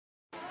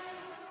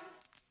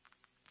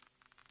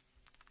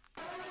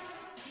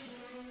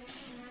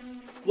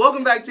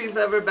Welcome back, Team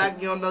Fever. Back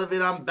again on another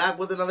video. I'm back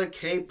with another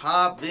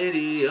K-pop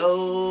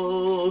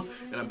video.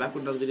 And I'm back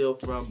with another video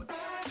from,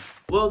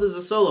 well, this is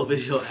a solo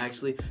video,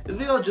 actually. This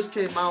video just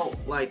came out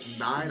like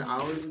 9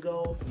 hours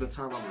ago from the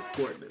time I'm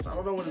recording this. I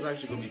don't know when it's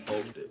actually going to be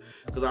posted,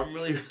 because I'm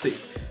really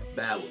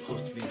bad with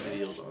posting these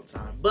videos on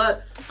time.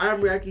 But I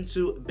am reacting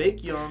to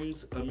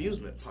BAEKHYUN's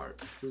Amusement Park.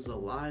 This is a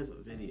live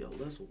video.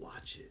 Let's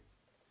watch it.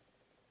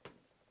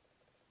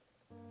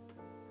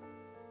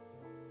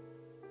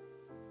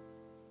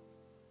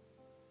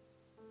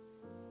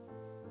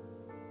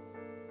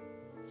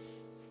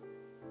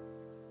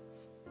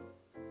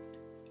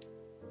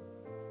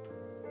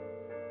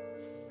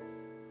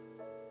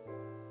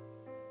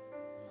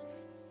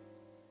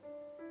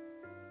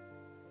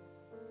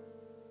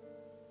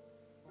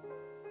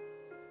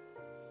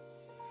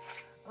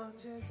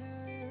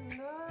 언제든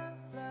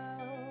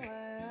놀러와요.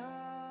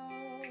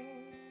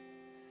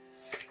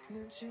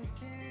 눈치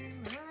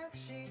게임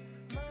하지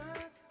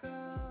말고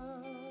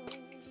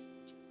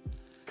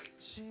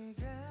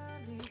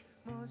시간이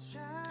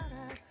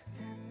모자라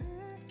다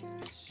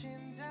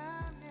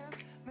느껴진다면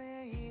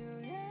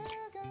매일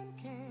야간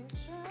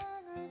개장할게요.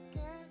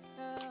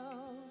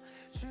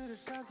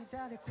 줄여서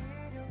기다릴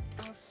필요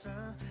없어.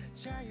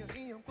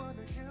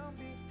 자유이용권을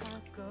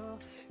준비하고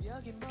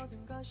여기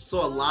모든 것이.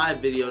 So a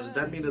live video, does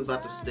that mean it's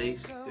about to stay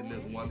in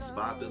this one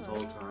spot this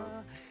whole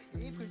time?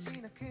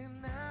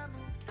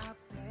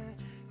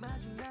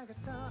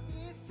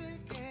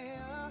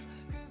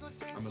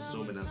 I'm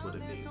assuming that's what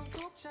it means.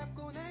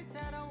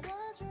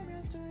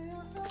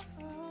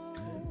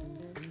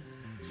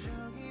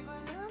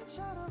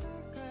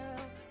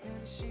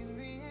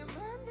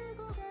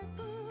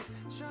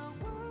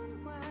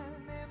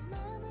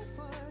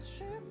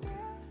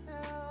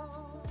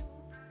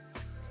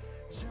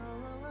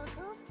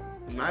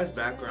 Nice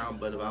background,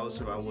 but if I was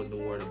him, I wouldn't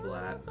have worn the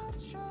black.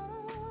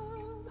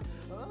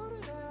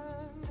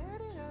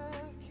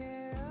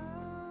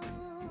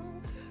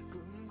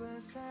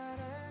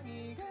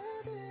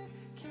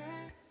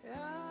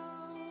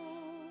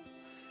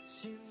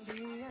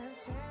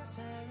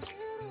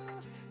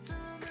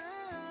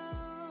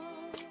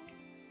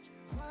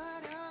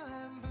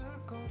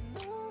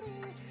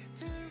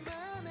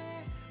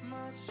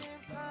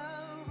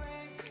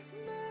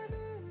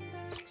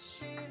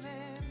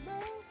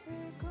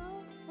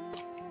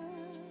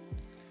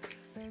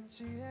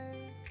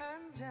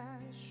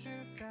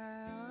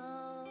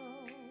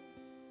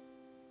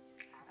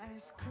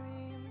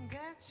 아이스크림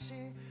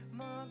같이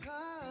먹어.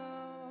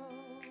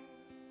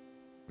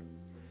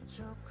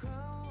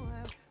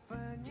 초콜릿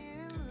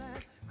바닐라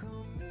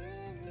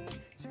고민이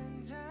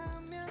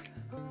된다면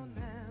오늘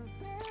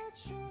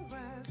배추와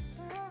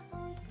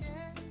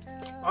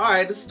싸울게요.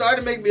 Alright, it's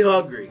starting to make me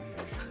hungry.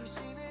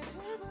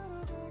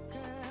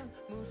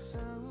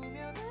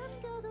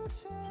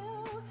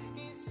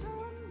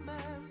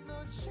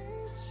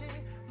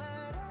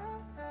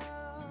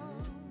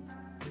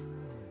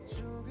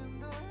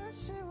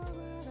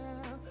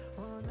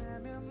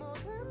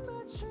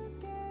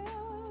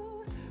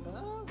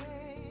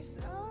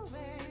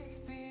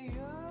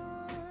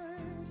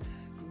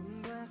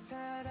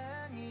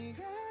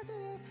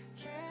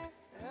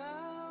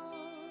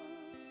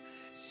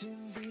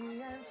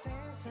 신비한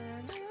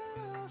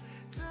세상으로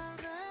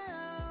떠나요.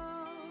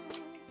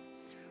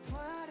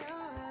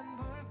 화려한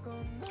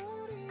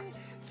불꽃놀이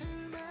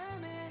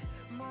둘만의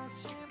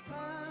멋진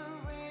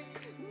parade.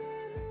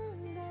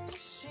 나는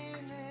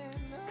당신의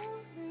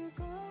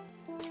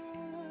놀이공원.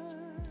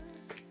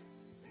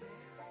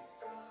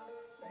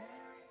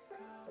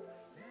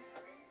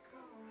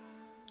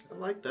 I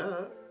like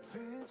that.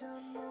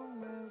 회전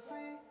목마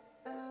위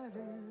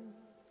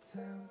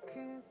아름다운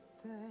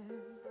그대.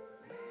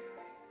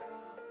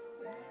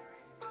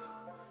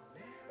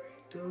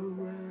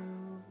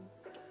 Around.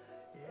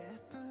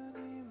 예쁜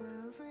이마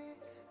위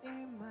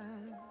이만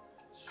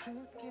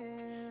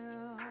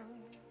줄게요.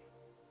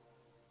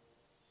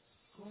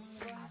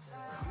 꿈과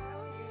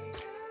사랑이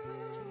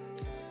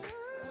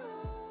가득해요.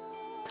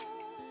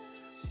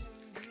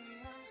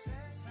 신비한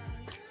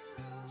세상으로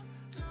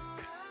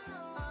돌아요.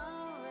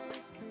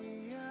 Always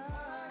be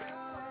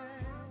yours.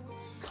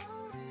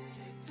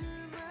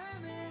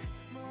 둘만의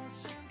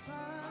멋진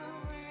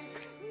parade.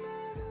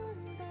 나는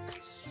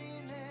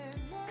당신의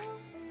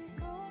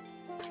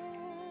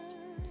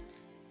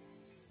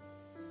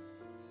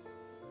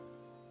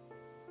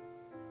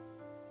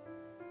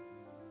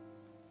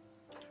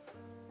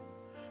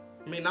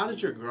I mean, now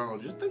that you're grown,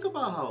 just think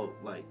about how,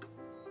 like,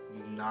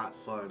 not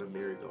fun a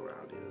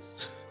merry-go-round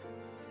is.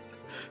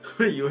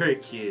 When you were a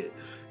kid,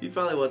 you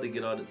probably wanted to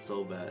get on it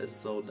so bad. It's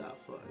so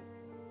not fun.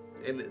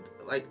 And,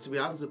 like, to be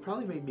honest, it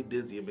probably made me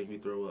dizzy and make me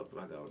throw up if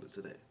I got on it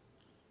today.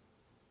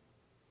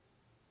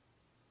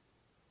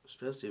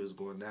 Especially if it was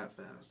going that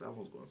fast. That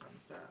one's going kind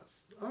of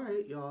fast.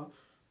 Alright, y'all.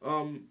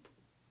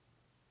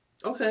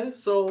 Okay,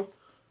 so...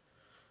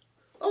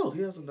 Oh,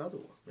 he has another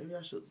one. Maybe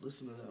I should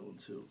listen to that one,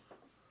 too.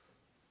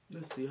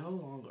 Let's see, how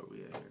long are we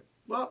in here?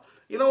 Well,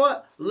 you know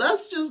what?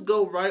 Let's just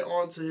go right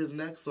on to his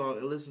next song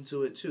and listen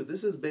to it too.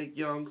 This is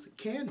BAEKHYUN's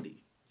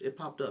Candy. It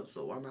popped up,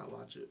 so why not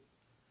watch it?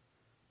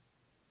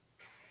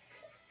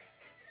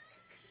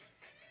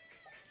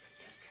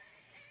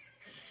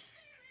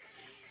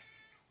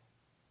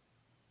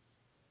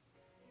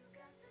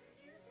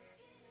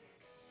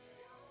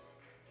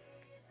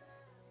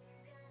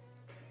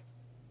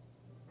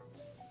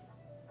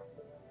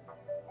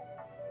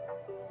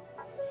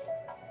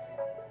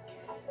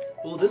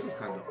 Oh, this is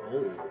kind of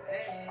old.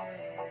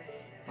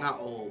 Not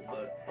old,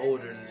 but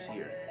older this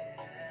year.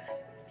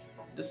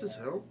 This is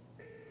him?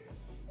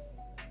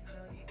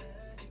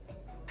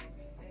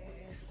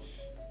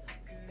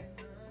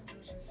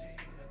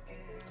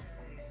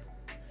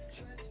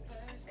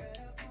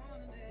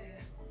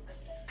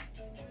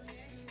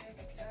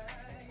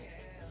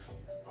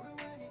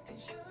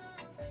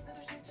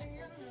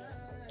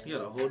 He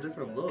got a whole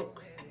different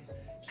look.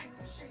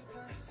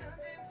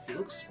 He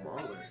looks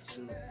smaller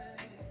too.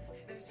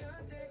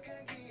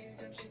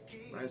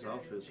 Nice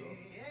outfit though.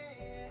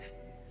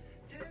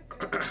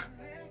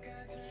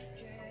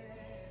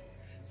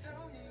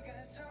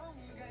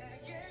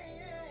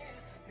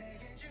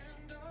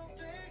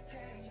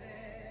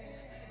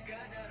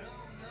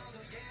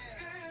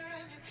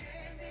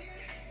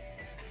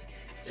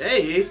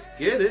 Hey,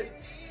 get it.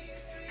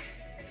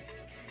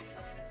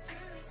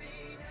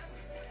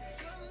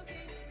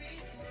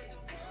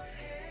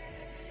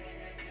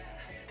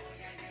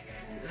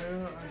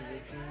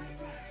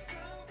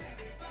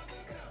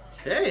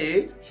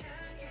 Hey.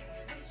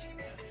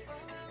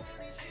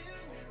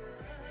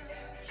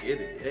 Get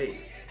it.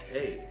 Hey.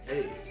 Hey.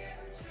 Hey.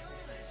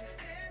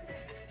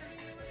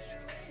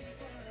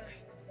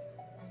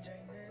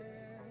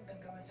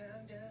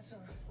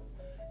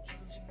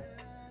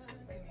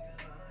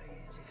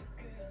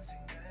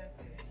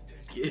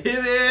 Get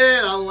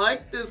it. I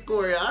like this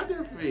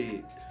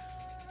choreography.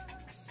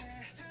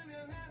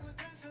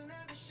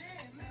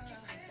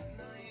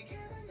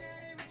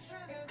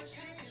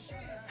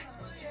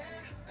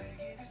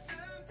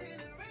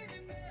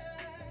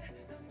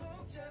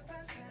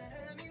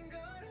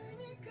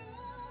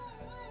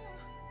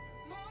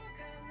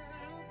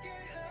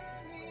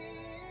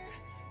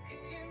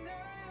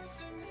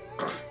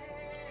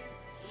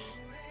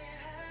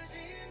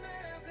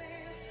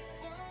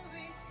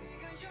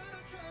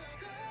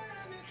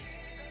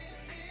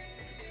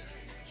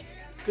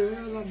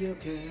 Girl, I'm your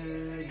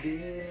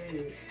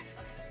candy,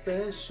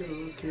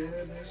 special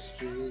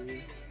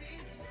chemistry.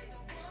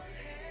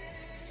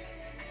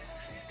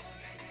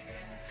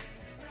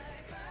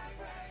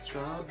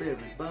 Strawberry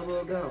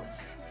bubble gum.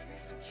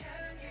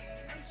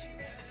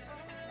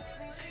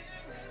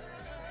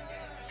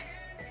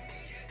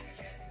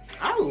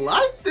 I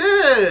like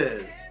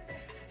this.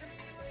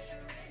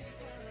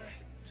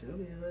 Tell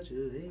me what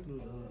you hate me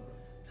for.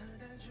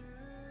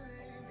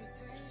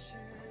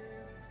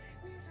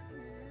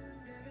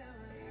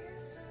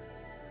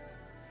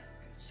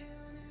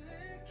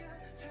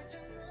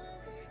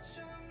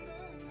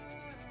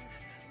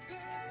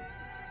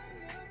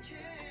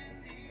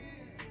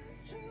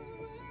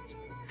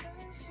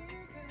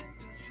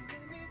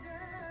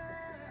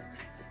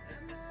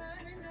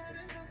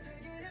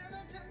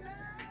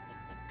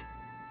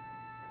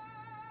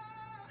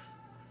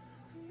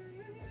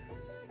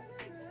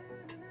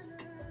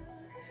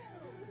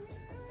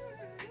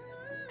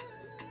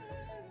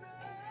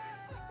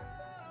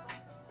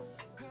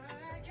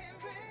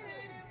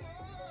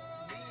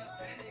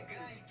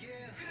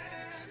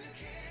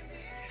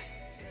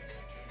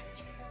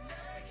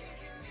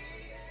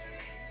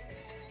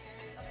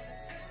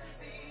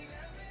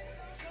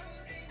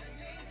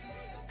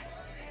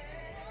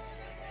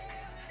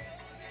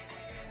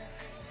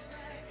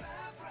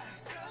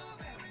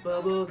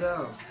 Bubble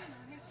gum.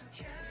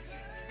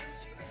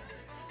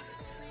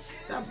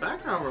 That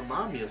background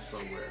remind me of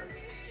somewhere,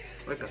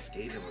 like a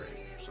skating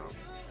rink or something.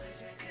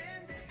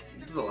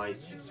 The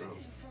lights and stuff.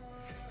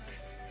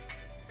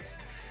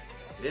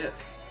 Yeah.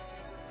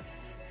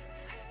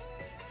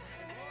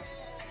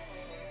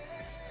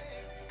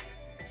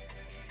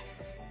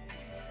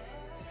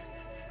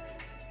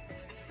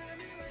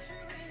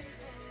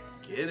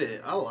 Get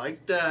it. I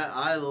like that.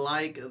 I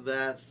like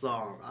that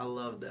song. I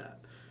love that.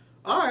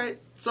 Alright,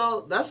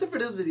 so that's it for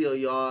this video,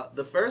 y'all.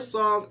 The first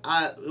song,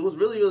 it was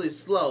really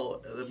slow.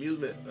 The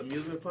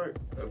amusement part.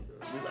 I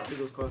think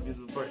it was called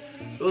amusement part.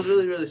 It was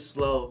really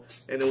slow,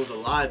 and it was a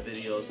live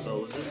video, so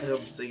it was just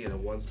him singing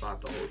in one spot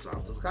the whole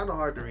time. So it's kind of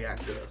hard to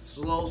react to a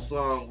slow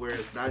song where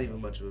it's not even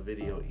much of a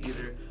video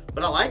either.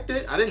 But I liked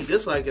it. I didn't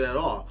dislike it at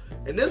all.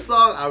 And this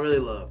song, I really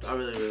loved. I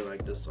really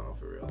liked this song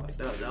for real. Like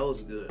that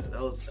was good. I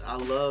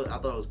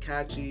thought it was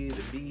catchy.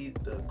 The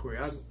beat, the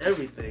choreography,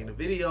 everything. The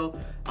video,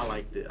 I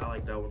liked it. I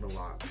liked that one a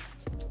lot.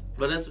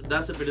 But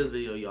that's it for this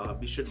video, y'all.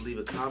 Be sure to leave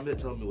a comment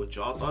telling me what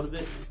y'all thought of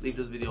it. Leave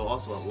this video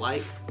also a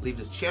like. Leave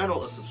this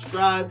channel a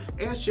subscribe.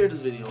 And share this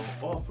video on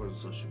all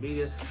forms of social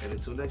media. And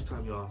until next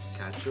time, y'all,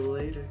 catch you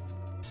later.